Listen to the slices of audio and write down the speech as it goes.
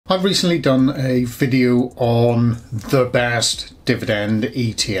I've recently done a video on the best dividend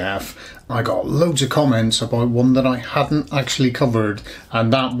ETF. I got loads of comments about one that I hadn't actually covered,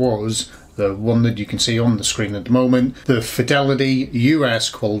 and that was the one that you can see on the screen at the moment, the Fidelity US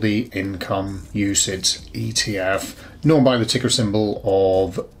Quality Income UCITS ETF, known by the ticker symbol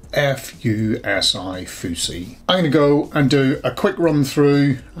of FUSI. I'm going to go and do a quick run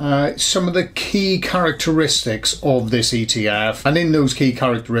through some of the key characteristics of this ETF, and in those key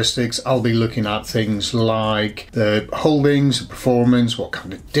characteristics I'll be looking at things like the holdings, the performance, what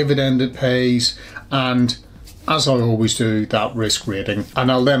kind of dividend it pays, and as I always do, that risk rating,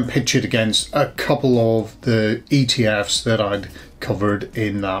 and I'll then pitch it against a couple of the ETFs that I'd covered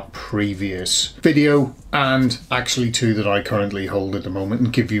in that previous video, and actually two that I currently hold at the moment,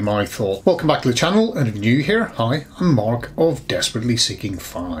 and give you my thought. Welcome back to the channel, and if you're new here, hi, I'm Mark of Desperately Seeking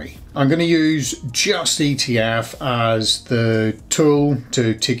FI. I'm going to use just ETF as the tool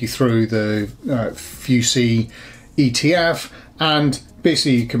to take you through the FUSI ETF, and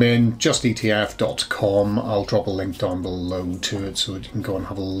basically you come in justetf.com. I'll drop a link down below to it so that you can go and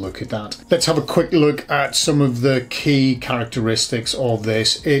have a look at that. Let's have a quick look at some of the key characteristics of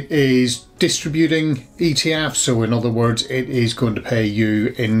this. It is distributing ETF, so in other words it is going to pay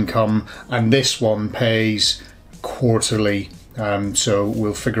you income, and this one pays quarterly. So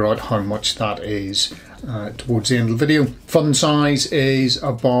we'll figure out how much that is towards the end of the video. Fund size is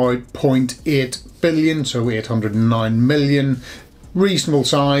about 0.8 billion, so 809 million. Reasonable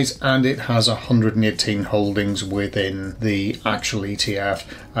size, and it has 118 holdings within the actual ETF,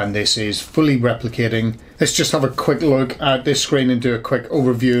 and this is fully replicating. Let's just have a quick look at this screen and do a quick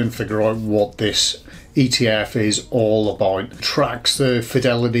overview and figure out what this ETF is all about. It tracks the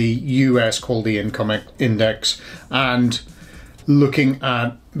Fidelity US Quality Income Index, and looking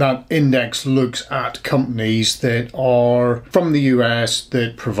at that index looks at companies that are from the US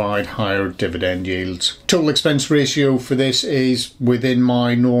that provide higher dividend yields. Total expense ratio for this is within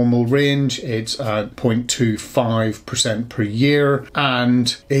my normal range. It's at 0.25% per year,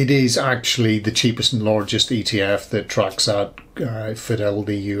 and it is actually the cheapest and largest ETF that tracks that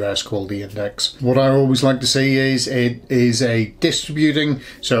Fidelity US Quality Index. What I always like to see is it is a distributing,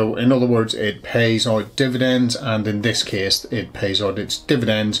 so in other words it pays out dividends, and in this case it pays out its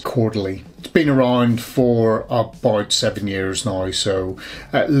dividends quarterly. It's been around for about 7 years now, so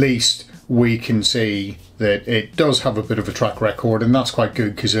at least we can see that it does have a bit of a track record, and that's quite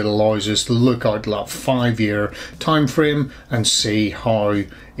good because it allows us to look out that 5-year time frame and see how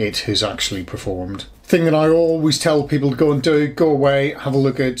it has actually performed. Thing that I always tell people to go and do, go away, have a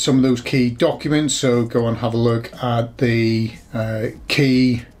look at some of those key documents. So go and have a look at the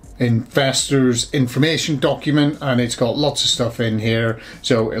key investors information document, and it's got lots of stuff in here,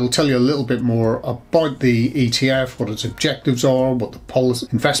 so it'll tell you a little bit more about the ETF, what its objectives are, what the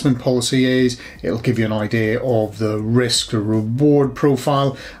investment policy is. It'll give you an idea of the risk to reward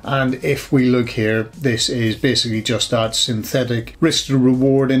profile, and if we look here, this is basically just that synthetic risk to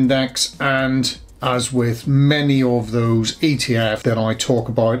reward index, and as with many of those ETF that I talk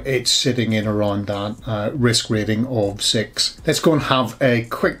about, it's sitting in around that risk rating of 6. Let's go and have a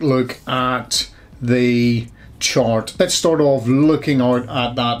quick look at the chart. Let's start off looking out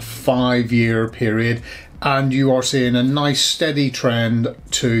at that 5-year period, and you are seeing a nice steady trend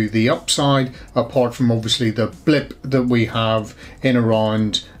to the upside, apart from obviously the blip that we have in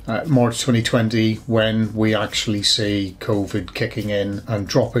around March 2020, when we actually see COVID kicking in and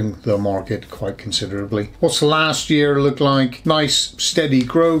dropping the market quite considerably. What's the last year look like? Nice steady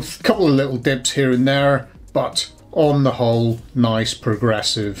growth, a couple of little dips here and there, but on the whole nice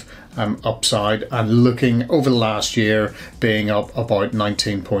progressive upside, and looking over the last year being up about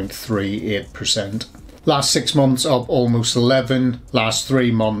 19.38%. Last 6 months up almost 11, last 3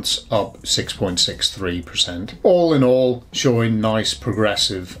 months up 6.63%. All in all, showing nice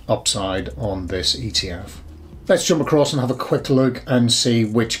progressive upside on this ETF. Let's jump across and have a quick look and see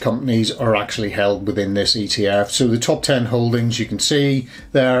which companies are actually held within this ETF. So the top 10 holdings, you can see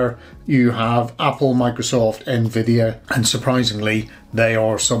there you have Apple, Microsoft, Nvidia, and surprisingly they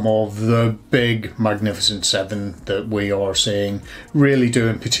are some of the big magnificent 7 that we are seeing really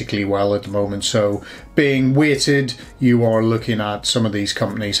doing particularly well at the moment. So being weighted, you are looking at some of these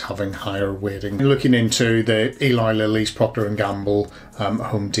companies having higher weighting. Looking into the Eli Lilly's, Procter & Gamble,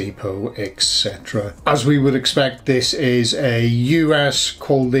 Home Depot, etc. As we would expect, this is a US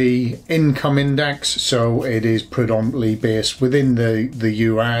Quality Income Index, so it is predominantly based within the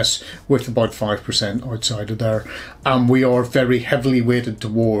US, with about 5% outside of there. And we are very heavily weighted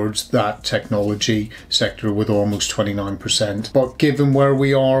towards that technology sector with almost 29%. But given where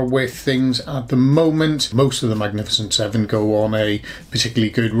we are with things at the moment, most of the Magnificent Seven go on a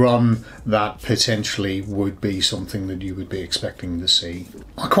particularly good run. That potentially would be something that you would be expecting to see.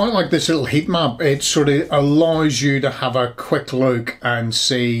 I quite like this little heat map. It sort of allows you to have a quick look and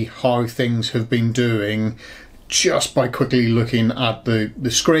see how things have been doing just by quickly looking at the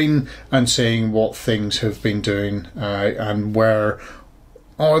screen and seeing what things have been doing and where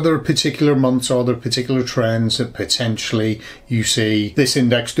are there particular months, are there particular trends that potentially you see this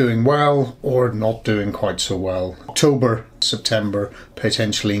index doing well or not doing quite so well. October, September,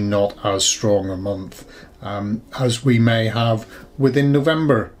 potentially not as strong a month as we may have within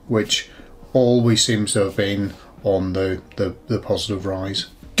November, which always seems to have been on the positive rise.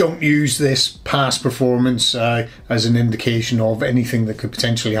 Don't use this past performance as an indication of anything that could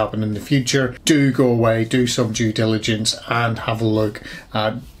potentially happen in the future. Do go away, do some due diligence and have a look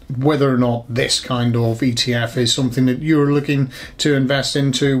at whether or not this kind of ETF is something that you're looking to invest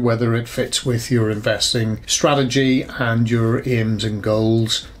into, whether it fits with your investing strategy and your aims and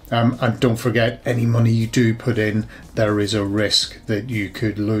goals. And don't forget, any money you do put in, there is a risk that you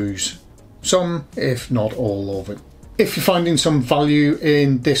could lose some, if not all of it. If you're finding some value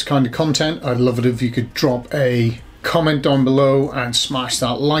in this kind of content, I'd love it if you could drop a comment down below and smash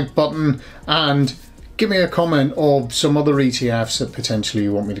that like button and give me a comment of some other ETFs that potentially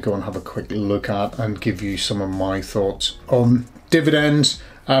you want me to go and have a quick look at and give you some of my thoughts on dividends.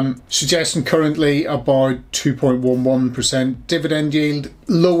 Suggesting currently about 2.11% dividend yield,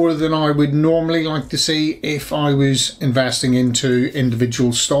 lower than I would normally like to see if I was investing into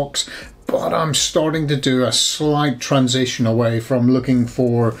individual stocks. But I'm starting to do a slight transition away from looking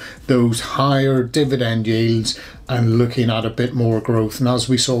for those higher dividend yields and looking at a bit more growth. And as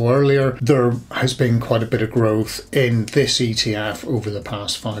we saw earlier, there has been quite a bit of growth in this ETF over the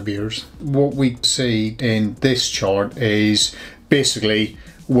past 5 years. What we see in this chart is basically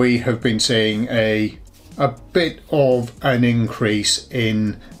we have been seeing a bit of an increase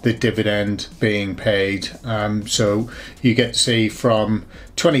in the dividend being paid. So you get to see from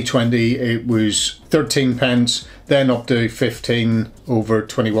 2020 it was 13 pence, then up to 15 over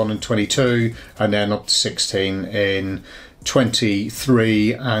 21 and 22, and then up to 16 in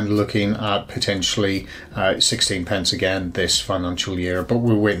 23, and looking at potentially 16 pence again this financial year, but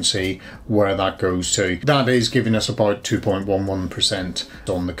we'll wait and see where that goes to. That is giving us about 2.11%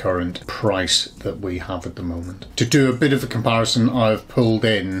 on the current price that we have at the moment. To do a bit of a comparison, I've pulled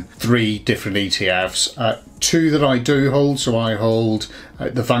in 3 different ETFs, 2 that I do hold. So I hold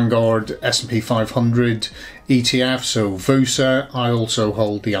the Vanguard S&P 500 ETF, so VUSA. I also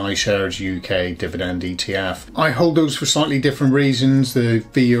hold the iShares UK Dividend ETF. I hold those for slightly different reasons. The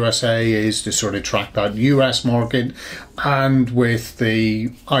VUSA is to sort of track that US market, and with the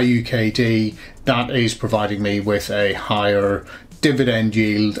IUKD, that is providing me with a higher dividend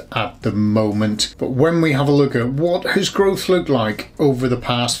yield at the moment. But when we have a look at what has growth looked like over the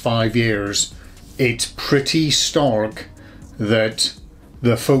past 5 years, it's pretty stark that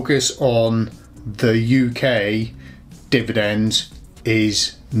the focus on the UK dividends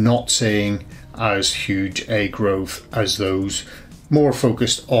is not seeing as huge a growth as those more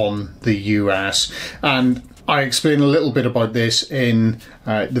focused on the US. And I explain a little bit about this in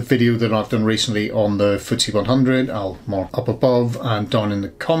the video that I've done recently on the FTSE 100. I'll mark up above and down in the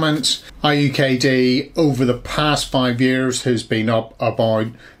comments. IUKD over the past 5 years has been up about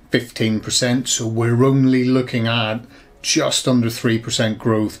 15%, so we're only looking at just under 3%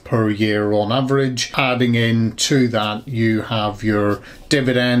 growth per year on average. Adding in to that, you have your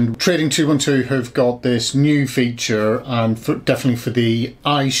dividend. Trading 212 have got this new feature, and definitely for the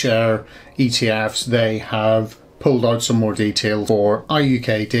iShare ETFs, they have pulled out some more detail. For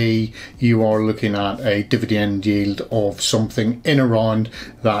IUKD, you are looking at a dividend yield of something in around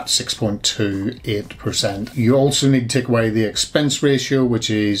that 6.28%. You also need to take away the expense ratio, which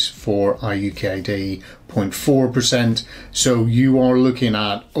is for IUKD 0.4%. So you are looking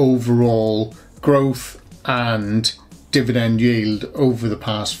at overall growth, and dividend yield over the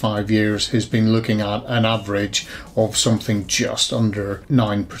past 5 years has been looking at an average of something just under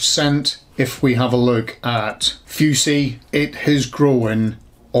 9%. If we have a look at FUSI, it has grown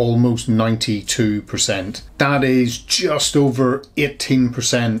almost 92%. That is just over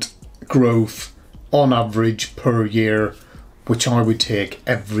 18% growth on average per year, which I would take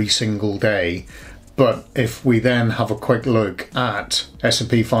every single day. But if we then have a quick look at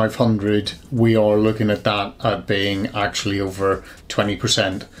S&P 500, we are looking at that at being actually over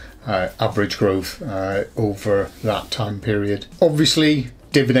 20% average growth over that time period. Obviously,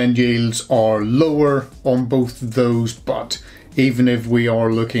 Dividend yields are lower on both of those, but even if we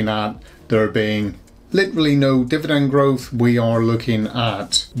are looking at there being literally no dividend growth, we are looking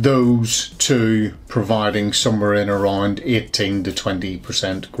at those two providing somewhere in around 18 to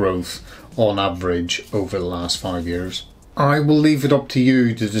 20% growth on average over the last 5 years. I will leave it up to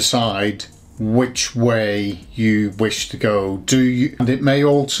you to decide which way you wish to go. And it may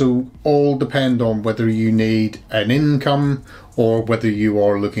also all depend on whether you need an income or whether you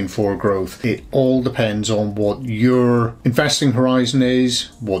are looking for growth. It all depends on what your investing horizon is,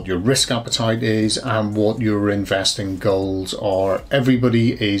 what your risk appetite is, and what your investing goals are.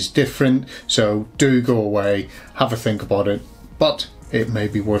 Everybody is different, so do go away, have a think about it, but it may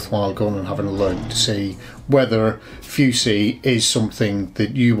be worthwhile going and having a look to see whether FUSI is something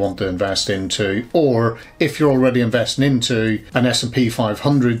that you want to invest into, or if you're already investing into an S&P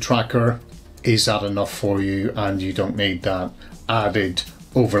 500 tracker, is that enough for you and you don't need that added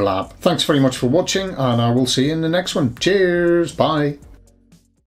overlap. Thanks very much for watching, and I will see you in the next one. Cheers, bye.